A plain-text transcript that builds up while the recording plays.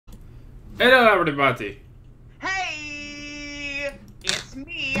Hello, everybody. Hey! It's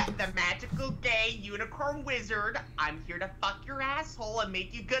me, the magical gay unicorn wizard. I'm here to fuck your asshole and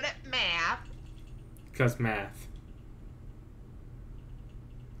make you good at math. Cause math.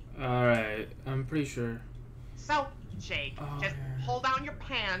 Alright, I'm pretty sure. So, Jake, just pull down your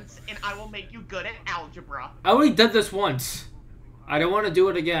pants and I will make you good at algebra. I already did this once. I don't want to do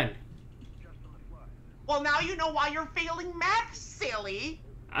it again. Well, now you know why you're failing math, silly.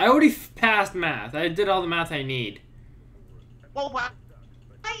 I already passed math. I did all the math I need. Well, what?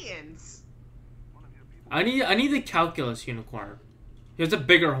 Science. I need the calculus unicorn. Here's a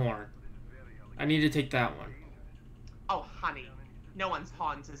bigger horn. I need to take that one. Oh, honey. No one's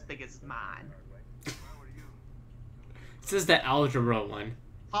horn's as big as mine. This is the algebra one.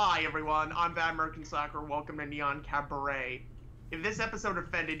 Hi, everyone. I'm Bad American Soccer. Welcome to Neon Cabaret. If this episode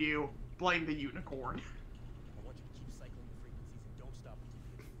offended you, blame the unicorn. I want you to keep cycling the frequencies and don't stop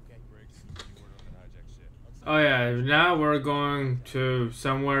until you okay? Briggs, you order on the hijack shit. Oh yeah, now we're going to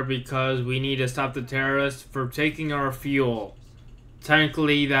somewhere because we need to stop the terrorists for taking our fuel.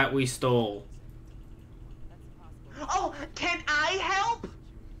 Technically that we stole. Oh, can I help?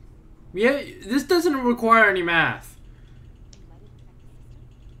 Yeah, this doesn't require any math.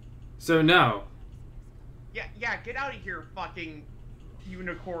 So no. Yeah, get out of here, fucking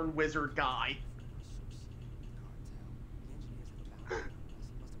unicorn wizard guy.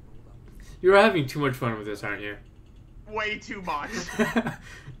 You're having too much fun with this, aren't you? Way too much.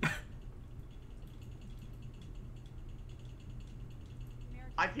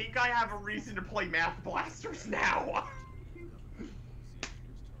 I think I have a reason to play Math Blasters now.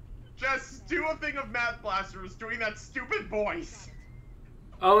 Just do a thing of Math Blasters doing that stupid voice.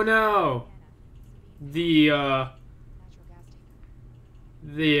 Oh no. The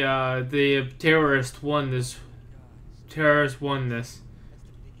terrorist won this. Terrorist won this.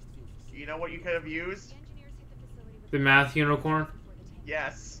 You know what you could have used? The math unicorn?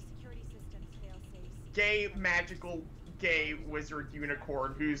 Yes. Gay, magical, gay wizard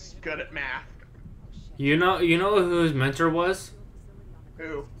unicorn who's good at math. You know who his mentor was?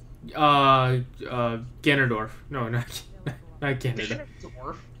 Who? Ganondorf. No, not Ganondorf.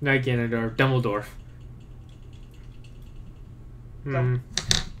 Dwarf. Not Ganondorf. Dumbledore. Hmm.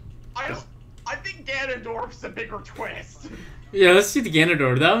 I think Ganondorf's a bigger twist. Yeah, let's see the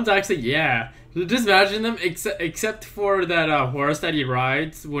Ganondorf. That one's actually, yeah. Just imagine them, except for that horse that he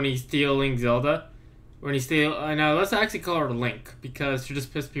rides when he's stealing Zelda. When he's now let's actually call her Link because she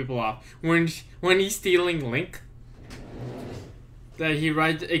just pissed people off. When he's stealing Link, that he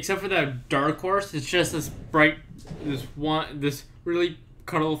rides, except for that dark horse, it's just this bright, this really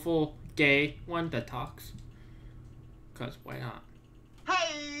colorful gay one that talks. Cause why not?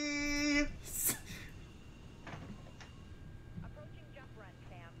 Hey! Approaching jump run,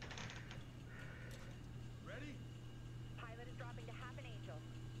 Sam. Ready? Pilot is dropping to half an angel.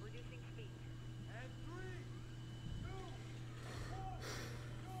 Reducing speed. And 3, 2, 1,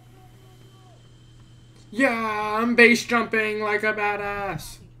 go! Yeah, I'm base jumping like a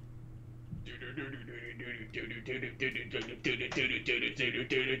badass.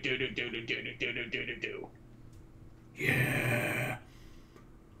 Yeah.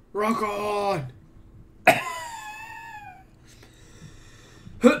 Rock on. Sam,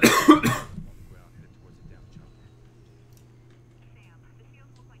 the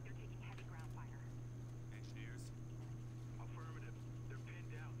fields look like they're taking heavy ground fire. Engineers? Affirmative. They're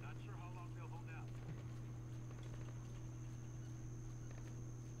pinned down. Not sure how long they'll hold out.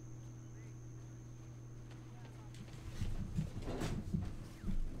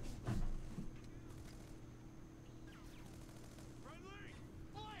 Friendly!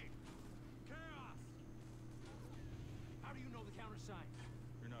 Fight! Chaos! How do you know the countersign?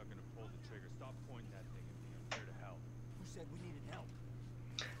 You're not gonna pull the trigger. Stop pointing that thing at me. I'm here to help. Who said we needed help?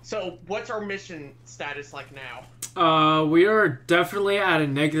 So, what's our mission status like now? We are definitely at a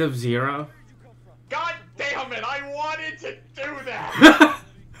 -0. God damn it, I wanted to do that!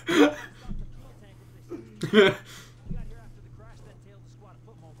 We got here after the crash that tailed the squad of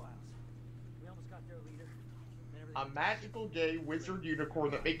foot mobiles. We almost got their leader. Then A everything... magical gay wizard unicorn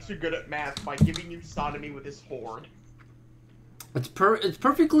that makes you good at math by giving you sodomy with his horde. It's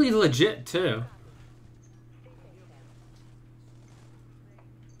perfectly legit too.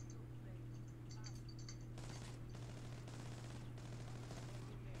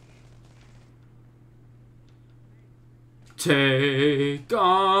 Take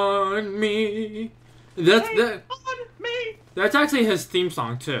on me. That's actually his theme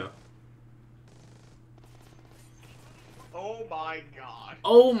song too. Oh my god.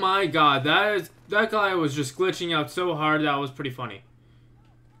 Oh my god, that guy was just glitching out so hard that was pretty funny.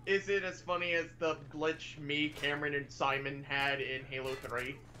 Is it as funny as the glitch me, Cameron, and Simon had in Halo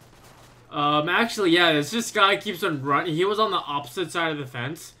 3? Actually, yeah, this guy keeps on running. He was on the opposite side of the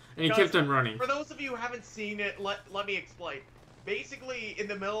fence, and he kept on running. For those of you who haven't seen it, let me explain. Basically, in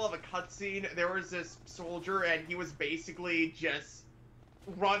the middle of a cutscene, there was this soldier, and he was basically just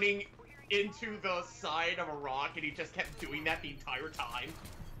running into the side of a rock, and he just kept doing that the entire time.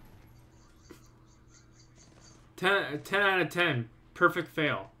 10 out of 10. Perfect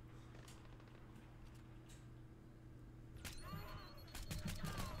fail.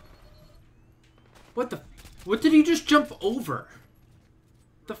 What did he just jump over?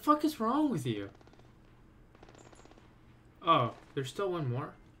 The fuck is wrong with you? Oh, there's still one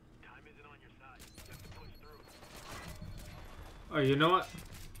more? Time isn't on your side. You have to push through. Oh, you know what?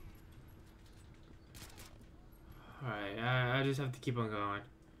 Alright, I just have to keep on going.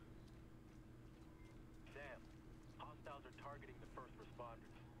 Sam, hostiles are targeting the first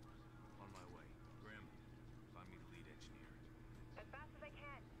responders. On my way. Grim, find me the lead engineer. As fast as I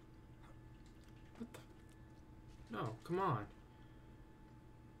can. What the? No, come on.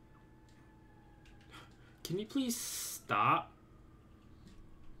 Can you please stop?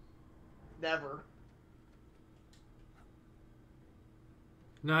 Never.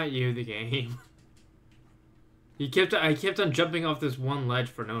 Not you, the game. I kept on jumping off this one ledge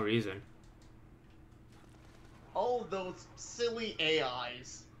for no reason. All those silly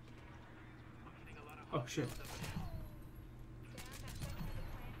AIs. Oh shit. Sam, that section of the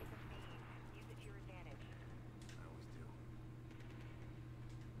plant is a maze. Use it to your advantage. I always do.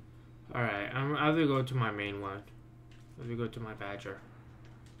 Alright, I'm either go to my main one. Either go to my badger.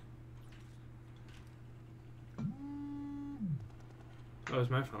 Oh,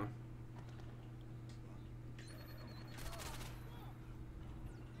 it's my phone.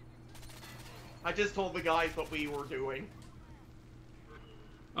 I just told the guys what we were doing.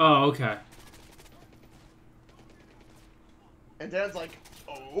 Oh, okay. And Dad's like,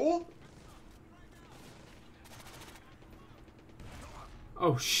 oh?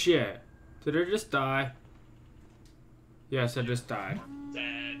 Oh shit. Did I just die? Yes, I just died.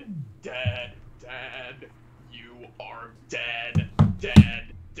 Dad, Dad, Dad. You are dead.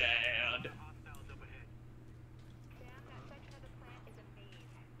 Dad, Dad. Hostiles up ahead. Sam, that section of the plant is a maze.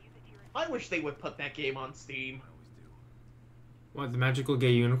 Use it to your I wish they would put that game on Steam. I always do. What, the magical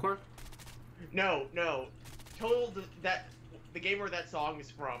gay unicorn? No. The game where that song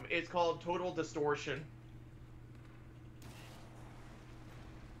is from. It's called Total Distortion.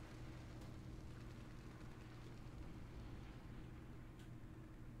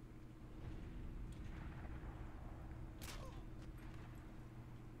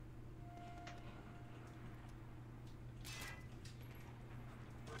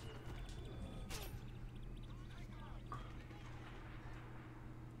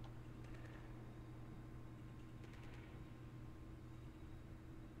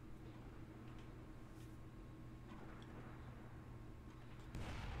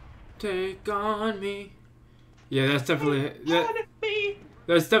 Take on me. Yeah, that's definitely On me.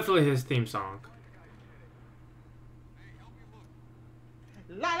 that's definitely his theme song.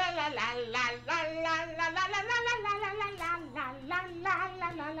 La la la la la la la la la la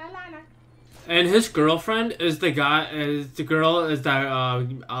la la la. And his girlfriend is the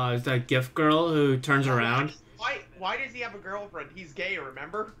that gift girl who turns around. Why does he have a girlfriend? He's gay,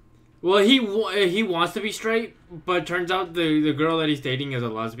 remember? Well, he wants to be straight, but turns out the girl that he's dating is a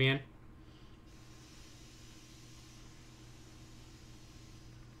lesbian.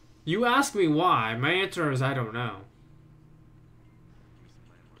 You ask me why. My answer is I don't know.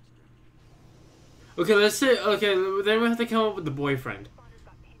 Okay, let's say then we have to come up with the boyfriend. responders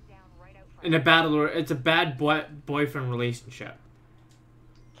got pinned down right out front. In a battle, it's a bad boyfriend relationship.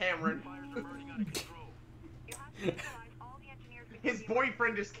 Cameron. Fires are burning out of control. You have to neutralize all the engineers before His the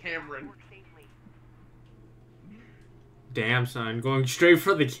boyfriend is Cameron. work safely. Damn, son, going straight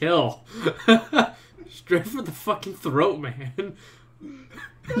for the kill. Straight for the fucking throat, man.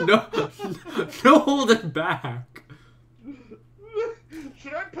 No holding back.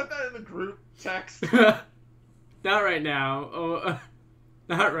 Should I put that in the group text? Not right now. Oh,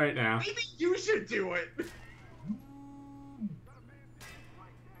 not right now. Maybe you should do it.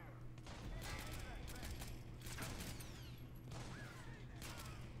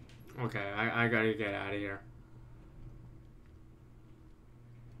 Okay, I gotta get out of here.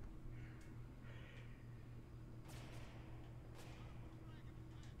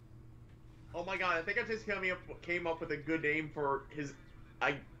 Oh my god, I think I just came up with a good name for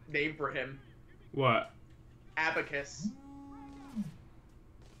him. What? Abacus.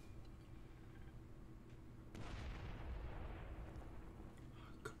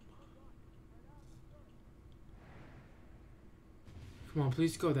 Come on,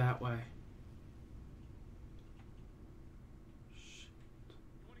 please go that way. Yes.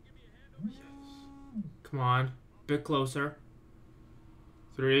 Come on, a bit closer.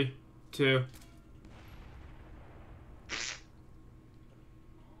 3, 2.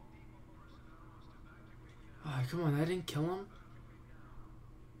 Oh, come on, I didn't kill him.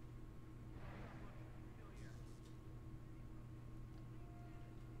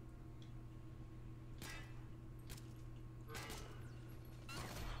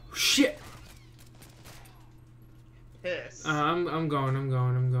 Shit. Piss. I'm going.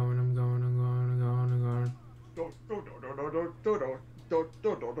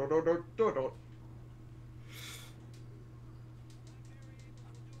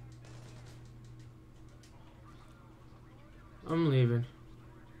 I'm leaving.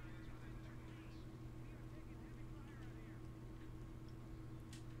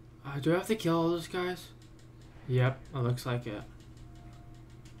 Do I have to kill all those guys? Yep, it looks like it.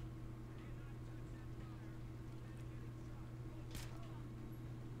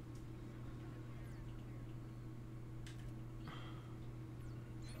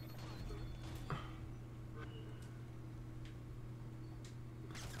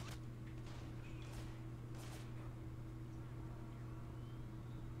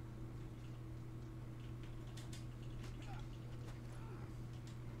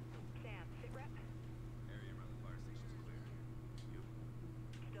 Sam, sit rep. Area around the fire station's clear. You?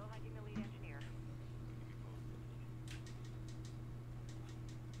 Still hiding the lead engineer.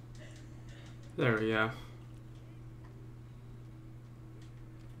 There we go.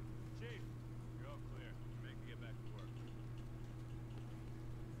 Chief, you're all clear. Make me get back to work.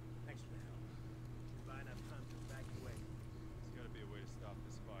 Thanks for the help. Buy enough time to evacuate. There's gotta be a way to stop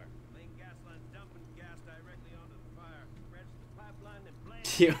this fire. Main gas line's dumping gas directly onto the fire. Branch the pipeline and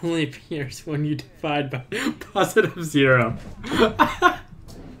blast. He only appears when you divide by +0.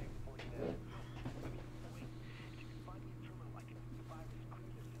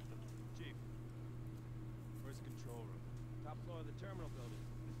 Chief, where's the control room? Top floor of the terminal building.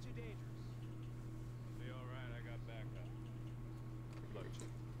 It's too dangerous. Be alright, I got backup. Good luck,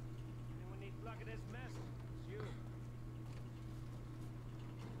 Chief. Anyone needs luck in this mess? It's you.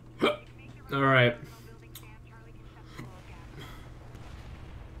 All right. Building, Sam. Charlie can set the flow of gas.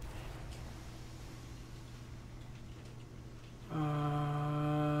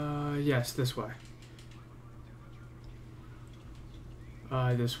 Yes, this way.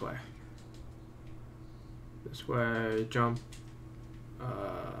 This way. This way, jump.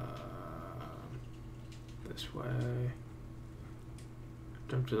 This way.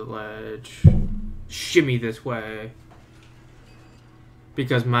 Jump to the ledge. Shimmy this way.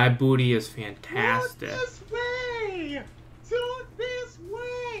 Because my booty is fantastic. Look this way! Do this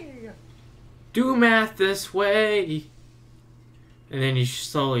way! Do math this way. And then you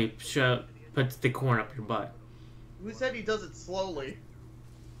slowly puts the corn up your butt. Who said he does it slowly?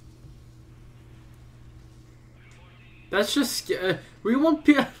 That's just we want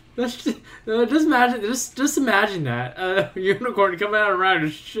people. That's just imagine that unicorn coming out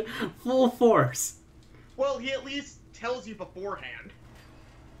around full force. Well, he at least tells you beforehand.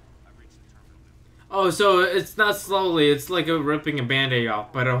 I've reached the terminal now. Oh, so it's not slowly. It's like ripping a band-aid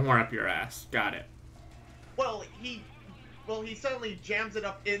off, but a horn up your ass. Got it. Well, he suddenly jams it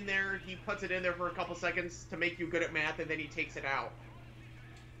up in there. He puts it in there for a couple seconds to make you good at math, and then he takes it out.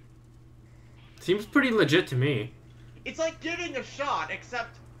 Seems pretty legit to me. It's like getting a shot,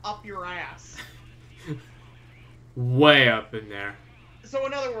 except up your ass. Way up in there. So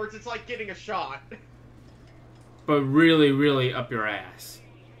in other words, it's like getting a shot. But really, really up your ass.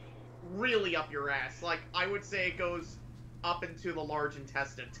 Really up your ass. Like, I would say it goes up into the large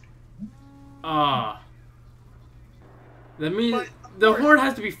intestine. That means But, of the course, horn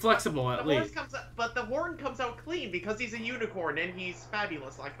has to be flexible at least. But the horn comes out clean because he's a unicorn and he's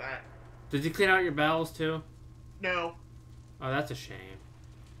fabulous like that. Did you clean out your bowels too? No. Oh, that's a shame.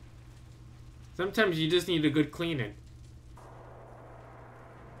 Sometimes you just need a good cleaning.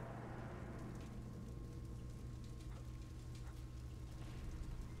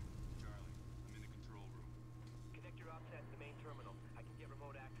 Charlie, I'm in the control room. Connect your offset to the main terminal. I can get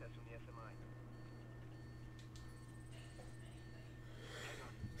remote access from the SMI.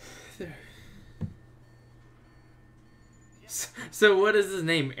 There. So what is his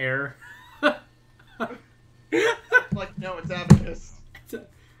name? Air? Like, no, it's Abacus.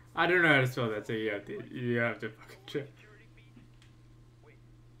 I don't know how to spell that, so you have to fucking check. Security feed. Wait.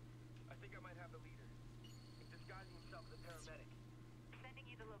 I think I might have the leader. He's disguising himself as a paramedic. Sending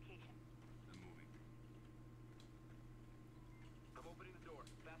you the location. I'm moving. I'm opening the door.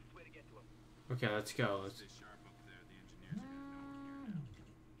 Fastest way to get to him. Okay, let's go. Stay sharp up there. The engineers are gonna know we're here.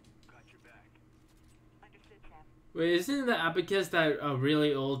 Wait, isn't the abacus that a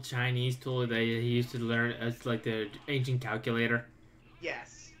really old Chinese tool that he used to learn as like the ancient calculator?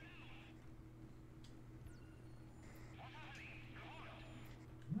 Yes.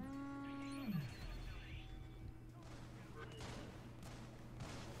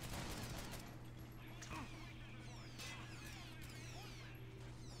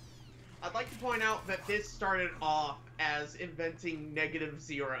 I'd like to point out that this started off as inventing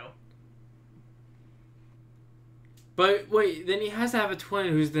 -0. But wait, then he has to have a twin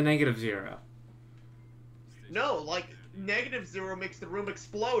who's the -0. No, like, -0 makes the room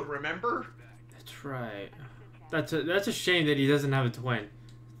explode, remember? That's right. That's a shame that he doesn't have a twin.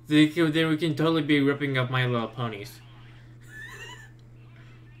 Then we can totally be ripping up My Little Ponies.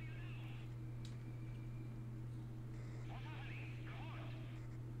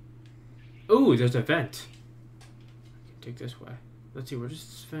 Ooh, there's a vent. Take this way. Let's see, where does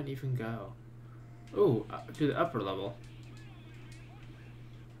this vent even go? Ooh, to the upper level.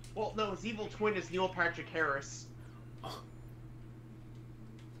 Well, no, his evil twin is Neil Patrick Harris. Oh.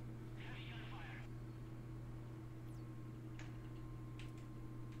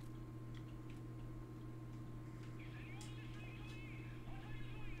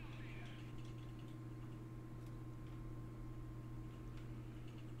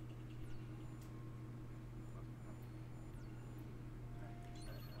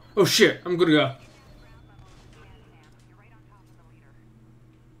 Oh shit, I'm gonna go. You're right on top of the leader.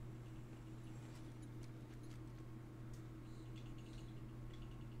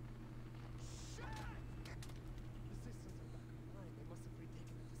 The systems are back online. They must have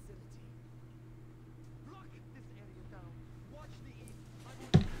retaken the facility. Lock this area down. Watch the east. I'm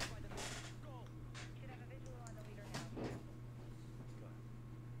on by the map. Go. Should have a visual on the leader now.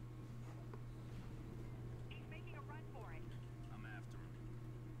 He's making a run for it. I'm after him.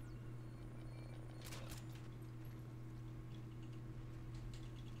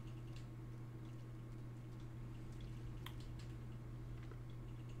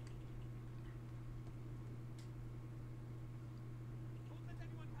 Don't let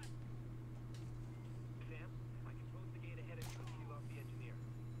anyone pass. Sam, I can close the gate ahead of you and seal off the engineer.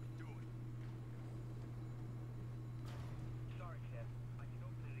 Do it. Sorry, Chef. I can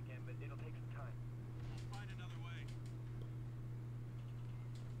open it again, but it'll take some time. We'll find another way.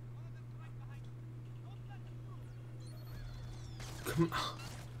 One of them's right behind you. Don't let them through. Come on.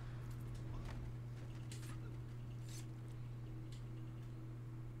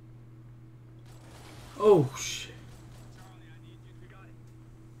 Oh shit. Charlie, I need you. You got it.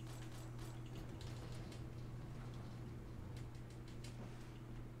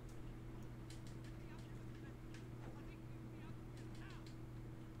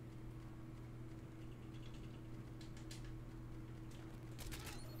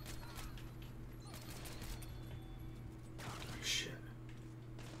 Shit.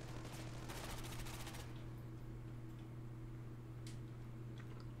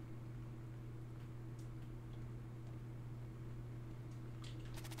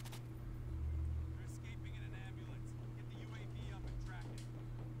 They're escaping in an ambulance. Get the UAV up and track it.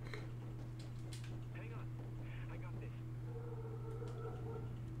 Hang on. I got this.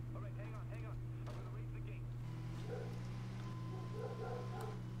 All right, hang on. I'm gonna raise the gate.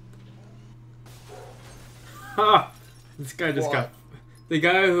 Ha! This guy just got. The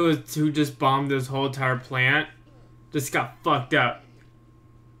guy who just bombed this whole entire plant just got fucked up.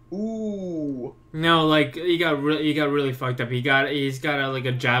 Ooh. No, like he got really fucked up. He's got like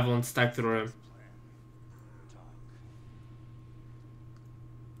a javelin stuck through him.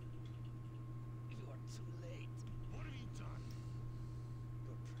 You are too late. What have you done?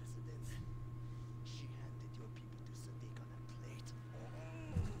 Your president. She handed your people to Sadiq on a plate.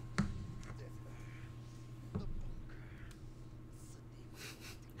 The bunker.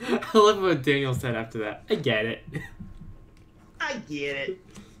 Sadiq. I love what Daniel said after that. I get it. I get it.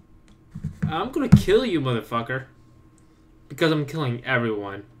 I'm gonna kill you, motherfucker. Because I'm killing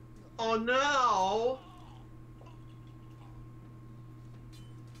everyone. Oh no!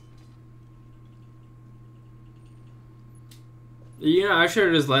 You know, I should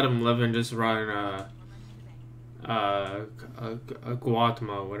have just let him live and just run a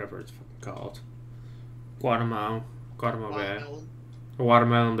Guatemala, whatever it's fucking called. Guatemala Bay. Watermelon.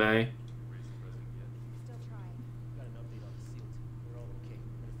 Watermelon Bay. Still trying. Got an update on the SEAL team. They're all okay.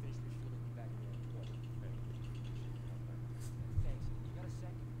 We're gonna finish refueling you back in the airport. Thanks. You got a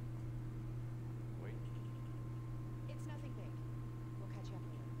sec? Wait. It's nothing big. We'll catch up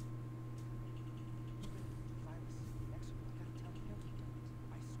later. Virus. Mexico. I gotta tell you. No, you don't.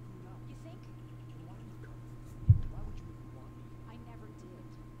 I screwed up. You think? Then why don't you come? Why would you even want me? I never did.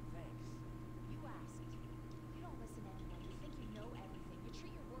 Thanks. You asked. You don't listen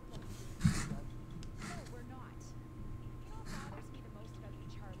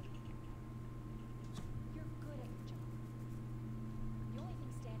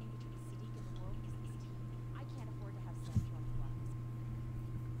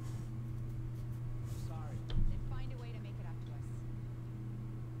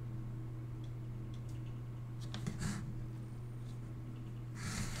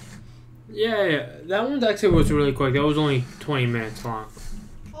Yeah. That one actually was really quick. That was only 20 minutes long.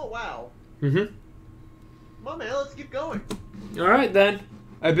 Oh wow. Mm-hmm. Come on, man. Let's keep going. All right then.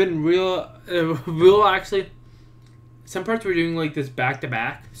 I've been real actually. Some parts we're doing like this back to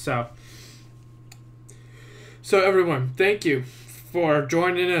back. So everyone, thank you for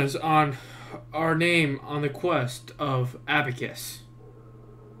joining us on our name on the quest of Abacus.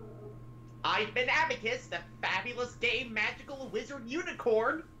 I've been Abacus, the fabulous game magical wizard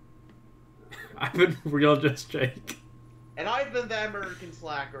unicorn. I've been real just Jake. And I've been the American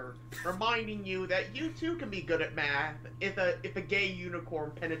Slacker, reminding you that you too can be good at math if a gay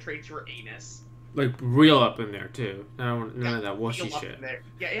unicorn penetrates your anus. Like real up in there too. None of that Feel wussy up shit. in there.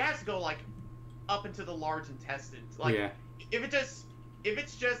 Yeah, it has to go like up into the large intestines. Like Yeah. if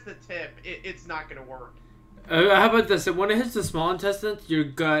it's just the tip, it's not gonna work. How about this? When it hits the small intestines, you're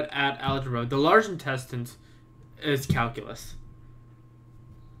good at algebra. The large intestines is calculus.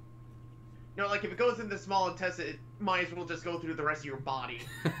 You know, like if it goes in the small intestine, it might as well just go through the rest of your body.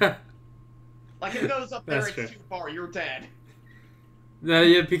 Like if it goes up there, That's it's true. too far. You're dead. No,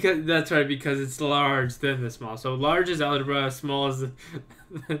 yeah, because that's right. Because it's large, then the small. So large is algebra, small is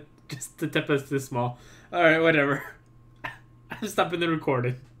just the tip is the small. All right, whatever. I'm stopping the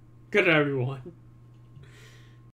recording. Good night, everyone.